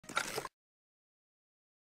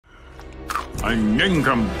I'm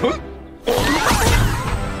nincompoop.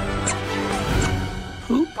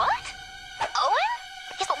 Poop? What? Owen?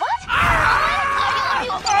 Yes, what? Ah!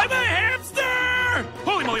 Owen, I'm a hamster!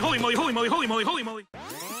 Holy moly, holy moly, holy moly, holy moly, holy moly.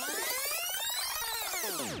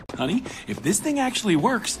 Honey, if this thing actually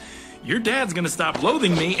works, your dad's gonna stop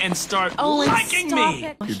loathing me and start liking me.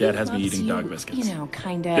 It. Your dad has me eating dog biscuits. You know,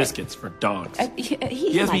 kind of. Biscuits for dogs.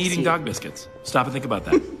 He has me eating dog biscuits. Stop and think about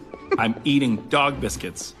that. I'm eating dog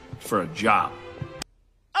biscuits for a job.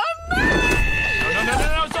 No,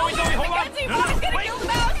 Zoe, hold on. MacKenzie, who's gonna kill the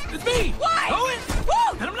mouse? It's me. Why? Owen.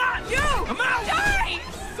 Whoa! And I'm not. You! I'm out. Jerry!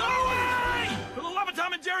 Zoe! For the love of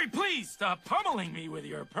Tom and Jerry, please stop pummeling me with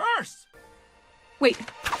your purse. Wait.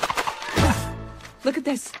 Look at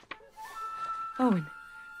this. Owen,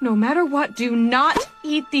 no matter what, do not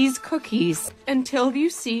eat these cookies until you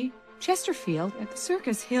see Chesterfield at the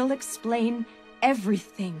circus. He'll explain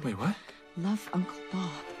everything. Wait, what? Love, Uncle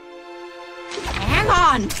Bob. Hang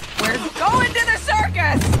on! We're going to the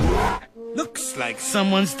circus! Looks like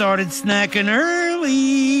someone started snacking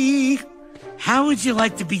early. How would you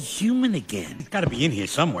like to be human again? It's gotta be in here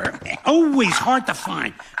somewhere. Always hard to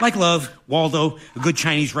find. Like love, Waldo, a good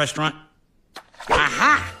Chinese restaurant.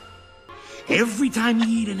 Aha! Every time you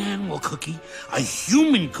eat an animal cookie, a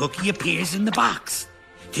human cookie appears in the box.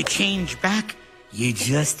 To change back, you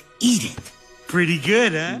just eat it. Pretty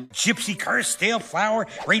good, huh? Gypsy curse, stale flour,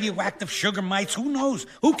 radioactive sugar mites, who knows?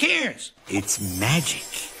 Who cares? It's magic.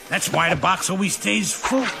 That's why the box always stays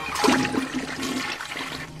full.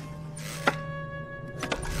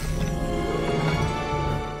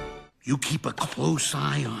 You keep a close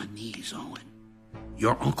eye on these, Owen.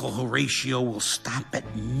 Your Uncle Horatio will stop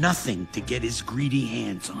at nothing to get his greedy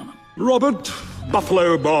hands on them. Robert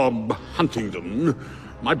Buffalo Bob Huntington,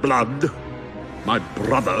 my blood, my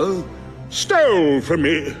brother, stole from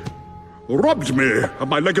me, robbed me of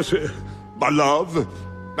my legacy, my love,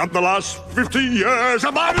 and the last 50 years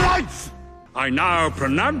of my life. I now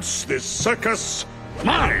pronounce this circus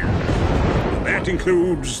mine. That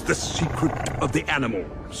includes the secret of the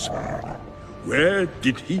animals. Where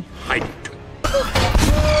did he hide it?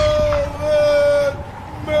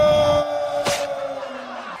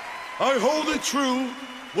 I hold it true,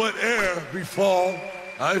 whate'er befall,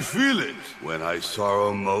 I feel it when I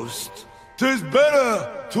sorrow most. 'Tis better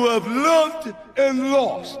to have loved and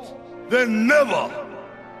lost than never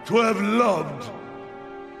to have loved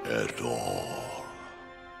at all.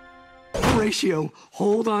 Horatio,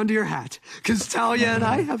 hold on to your hat, because Talia and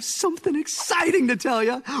I have something exciting to tell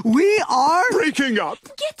you. We are Breaking up.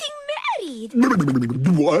 Getting married.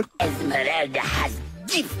 What? Esmeralda has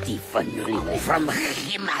gifty fun from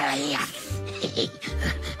Himalaya.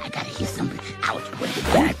 I gotta hear something. Ouch, where did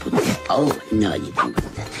I put that? Oh, no, you don't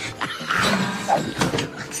put that.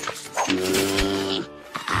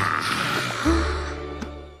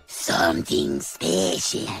 Something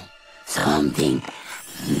special. Something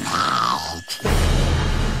magic.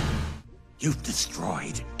 You've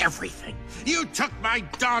destroyed everything. You took my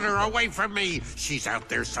daughter away from me. She's out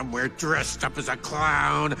there somewhere dressed up as a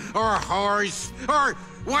clown or a horse or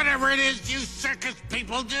whatever it is you circus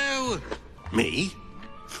people do. Me?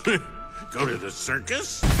 Go to the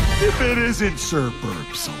circus? If it isn't Sir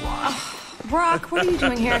Burps alive. Brock, what are you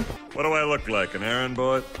doing here? What do I look like, an errand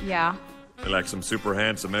boy? Yeah. I like some super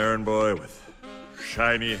handsome errand boy with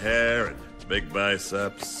shiny hair and big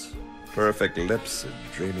biceps, perfect lips and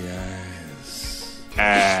dreamy eyes.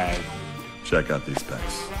 And check out these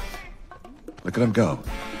pecs. Look at him go.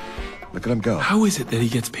 Look at him go. How is it that he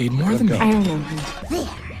gets paid more than me? I don't know. There.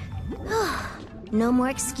 No more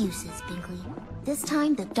excuses, Binkley. This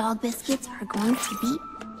time the dog biscuits are going to be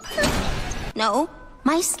perfect. No,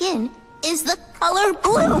 my skin is the color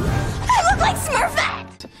blue. I look like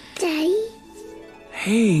Smurfette. Daddy?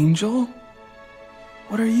 Hey, Angel.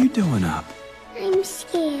 What are you doing up? I'm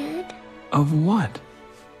scared. Of what?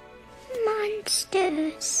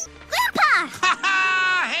 Monsters. Grandpa! Ha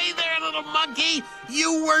ha! Hey there, little monkey!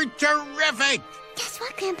 You were terrific! Guess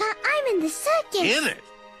what, Grandpa? I'm in the circus. In it?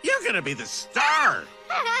 You're gonna be the star!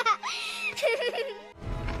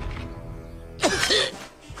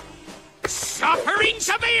 Suffering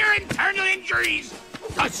severe internal injuries,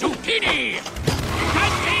 the Zucchini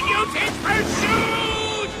continues its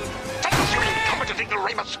pursuit! Competent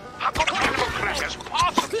ignoramus. How could animal crashes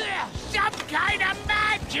possible? Some kind of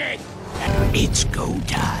magic! It's go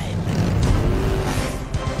time.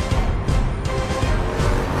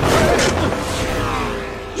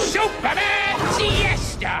 Superman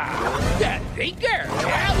Siesta! The Thinker!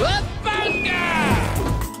 Cowabunga!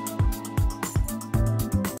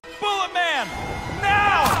 Bullet Man!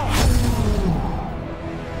 Now!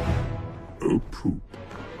 Oh, poop.